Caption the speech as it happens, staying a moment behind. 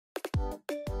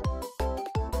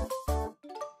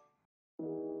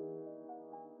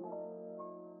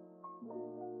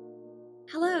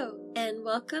Hello, and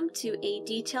welcome to a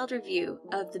detailed review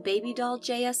of the baby doll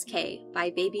JSK by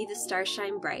Baby the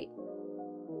Starshine Bright.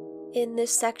 In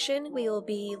this section, we will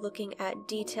be looking at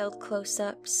detailed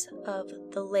close-ups of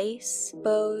the lace,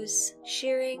 bows,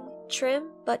 shirring,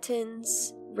 trim,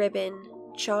 buttons, ribbon,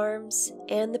 charms,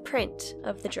 and the print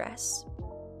of the dress.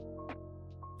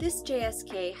 This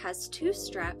JSK has two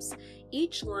straps,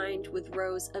 each lined with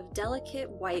rows of delicate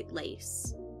white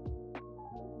lace.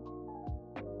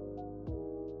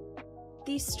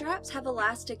 These straps have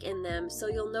elastic in them, so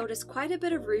you'll notice quite a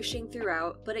bit of ruching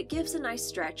throughout, but it gives a nice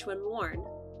stretch when worn.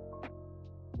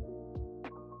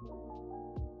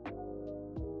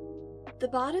 The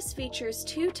bodice features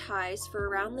two ties for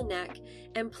around the neck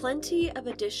and plenty of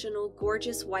additional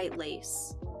gorgeous white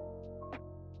lace.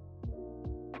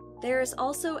 There is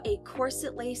also a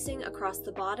corset lacing across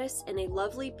the bodice and a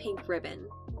lovely pink ribbon.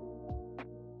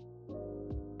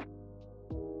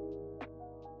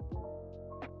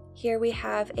 Here we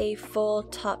have a full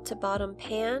top to bottom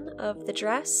pan of the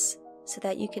dress so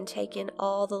that you can take in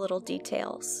all the little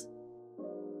details.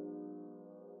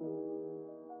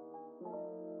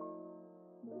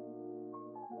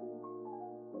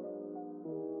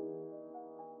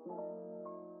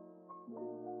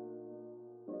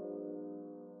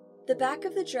 The back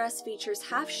of the dress features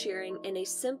half shirring and a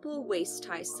simple waist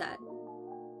tie set.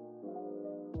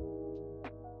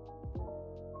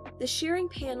 The shirring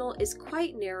panel is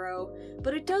quite narrow,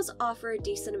 but it does offer a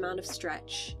decent amount of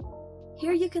stretch.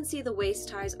 Here you can see the waist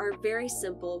ties are very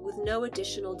simple with no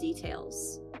additional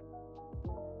details.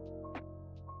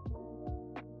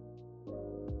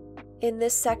 In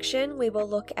this section, we will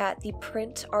look at the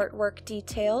print artwork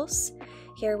details.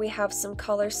 Here we have some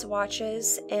color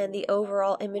swatches and the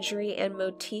overall imagery and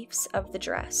motifs of the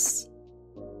dress.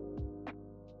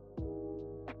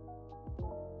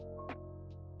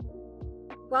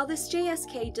 While this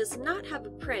JSK does not have a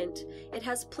print, it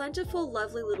has plentiful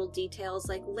lovely little details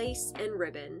like lace and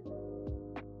ribbon.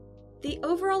 The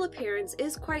overall appearance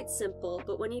is quite simple,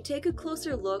 but when you take a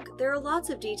closer look, there are lots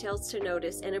of details to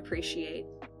notice and appreciate.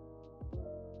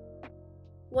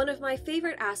 One of my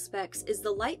favorite aspects is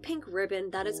the light pink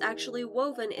ribbon that is actually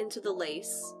woven into the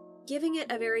lace, giving it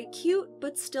a very cute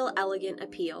but still elegant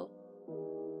appeal.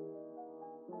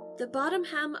 The bottom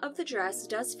hem of the dress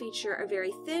does feature a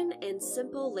very thin and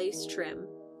simple lace trim.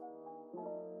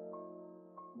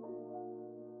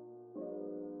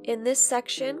 In this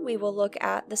section, we will look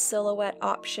at the silhouette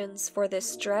options for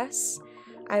this dress.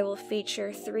 I will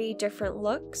feature 3 different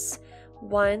looks,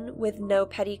 one with no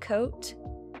petticoat,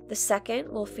 the second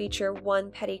will feature 1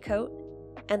 petticoat,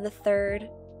 and the third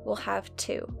will have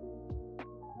 2.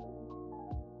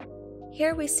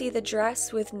 Here we see the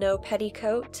dress with no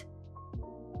petticoat.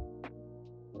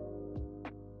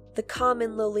 The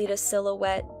common Lolita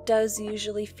silhouette does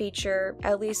usually feature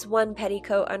at least 1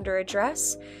 petticoat under a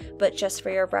dress, but just for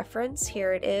your reference,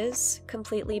 here it is,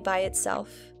 completely by itself.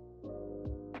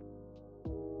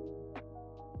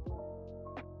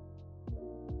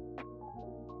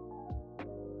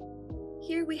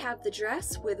 Here we have the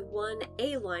dress with 1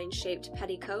 A-line shaped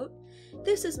petticoat.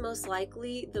 This is most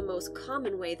likely the most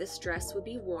common way this dress would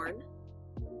be worn.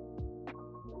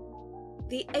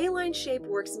 The A-line shape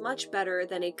works much better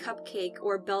than a cupcake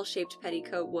or bell-shaped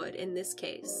petticoat would in this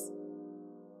case.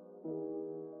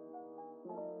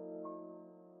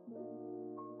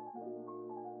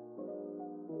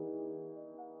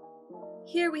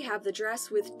 Here we have the dress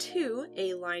with 2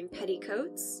 A-line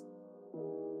petticoats.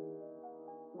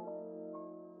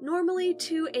 Normally,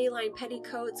 2 A-line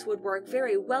petticoats would work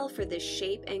very well for this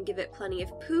shape and give it plenty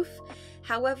of poof.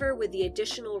 However, with the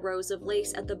additional rows of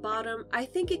lace at the bottom, I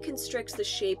think it constricts the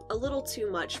shape a little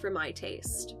too much for my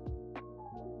taste.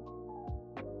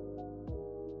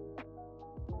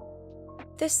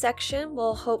 This section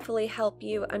will hopefully help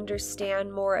you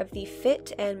understand more of the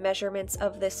fit and measurements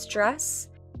of this dress.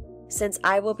 Since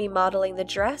I will be modeling the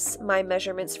dress, my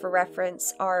measurements for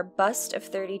reference are bust of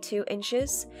 32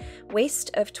 inches,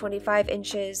 waist of 25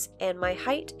 inches, and my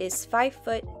height is 5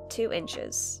 foot 2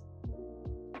 inches.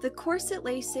 The corset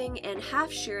lacing and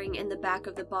half shirring in the back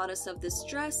of the bodice of this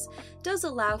dress does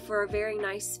allow for a very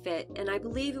nice fit, and I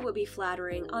believe it would be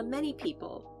flattering on many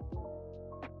people.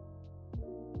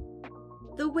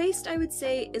 The waist, I would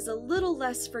say, is a little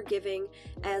less forgiving,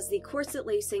 as the corset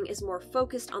lacing is more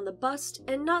focused on the bust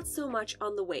and not so much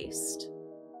on the waist.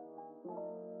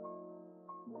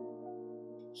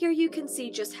 Here you can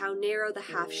see just how narrow the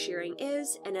half shirring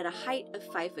is, and at a height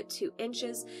of 5 foot 2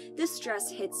 inches, this dress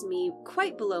hits me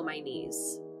quite below my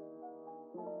knees.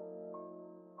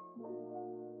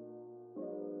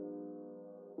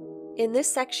 In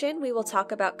this section, we will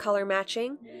talk about color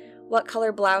matching. What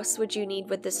color blouse would you need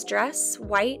with this dress?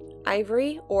 White,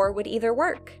 ivory, or would either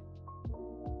work?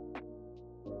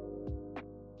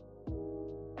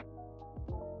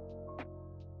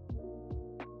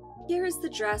 Here is the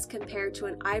dress compared to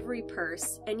an ivory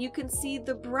purse, and you can see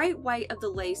the bright white of the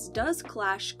lace does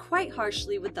clash quite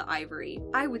harshly with the ivory.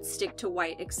 I would stick to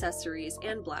white accessories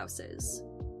and blouses.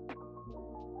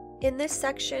 In this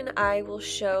section, I will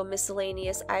show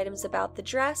miscellaneous items about the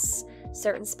dress,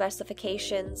 certain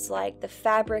specifications like the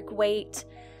fabric weight,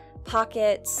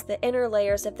 pockets, the inner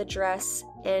layers of the dress,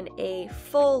 and a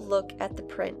full look at the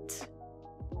print.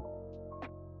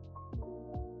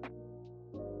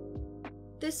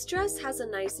 This dress has a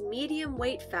nice medium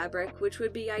weight fabric, which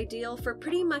would be ideal for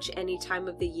pretty much any time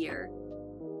of the year.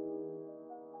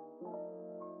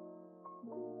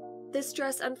 This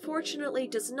dress unfortunately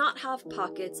does not have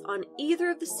pockets on either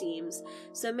of the seams,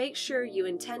 so make sure you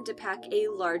intend to pack a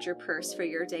larger purse for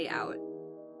your day out.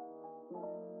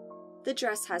 The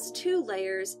dress has 2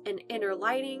 layers, an inner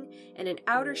lining, and an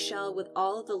outer shell with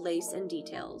all of the lace and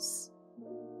details.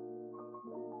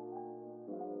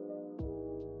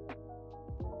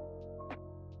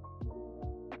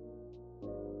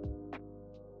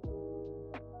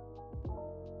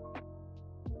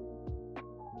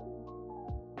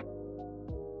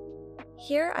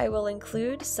 Here I will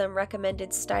include some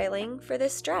recommended styling for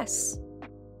this dress.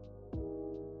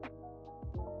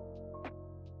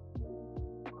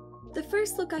 The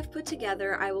first look I've put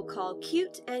together I will call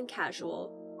cute and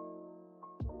casual.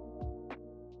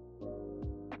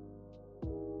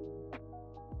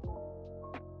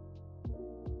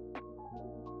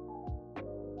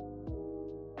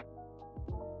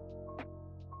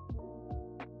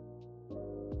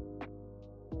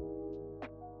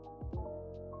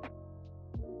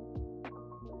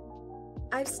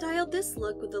 I've styled this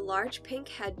look with a large pink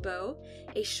head bow,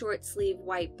 a short sleeve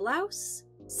white blouse,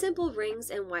 simple rings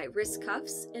and white wrist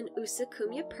cuffs, an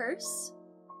usakumya purse,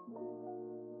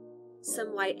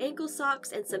 some white ankle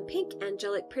socks, and some pink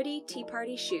angelic pretty tea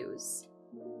party shoes.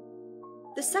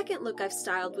 The second look I've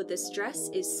styled with this dress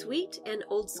is sweet and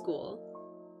old school.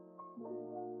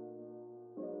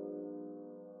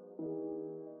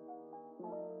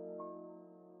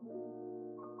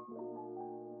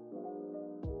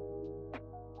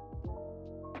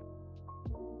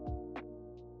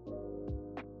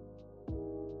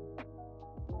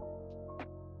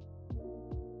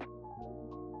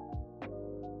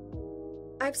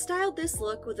 I've styled this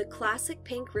look with a classic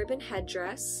pink ribbon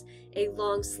headdress, a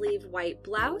long sleeve white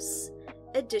blouse,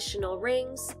 additional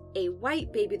rings, a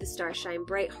white Baby the Starshine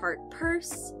Bright Heart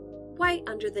purse, white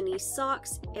under the knee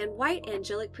socks, and white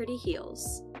angelic pretty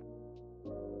heels.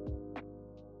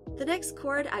 The next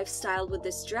cord I've styled with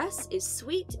this dress is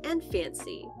sweet and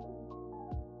fancy.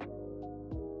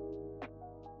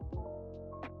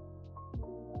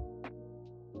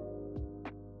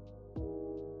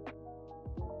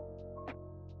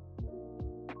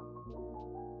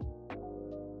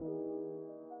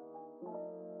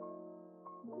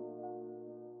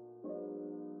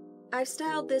 I've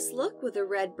styled this look with a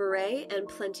red beret and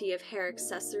plenty of hair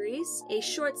accessories, a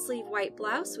short sleeve white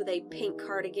blouse with a pink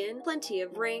cardigan, plenty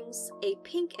of rings, a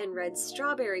pink and red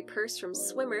strawberry purse from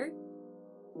Swimmer,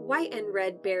 white and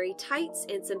red berry tights,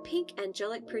 and some pink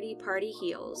angelic pretty party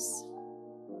heels.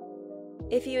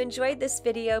 If you enjoyed this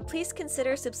video, please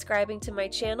consider subscribing to my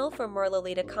channel for more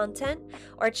Lolita content,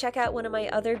 or check out one of my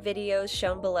other videos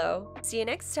shown below. See you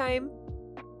next time!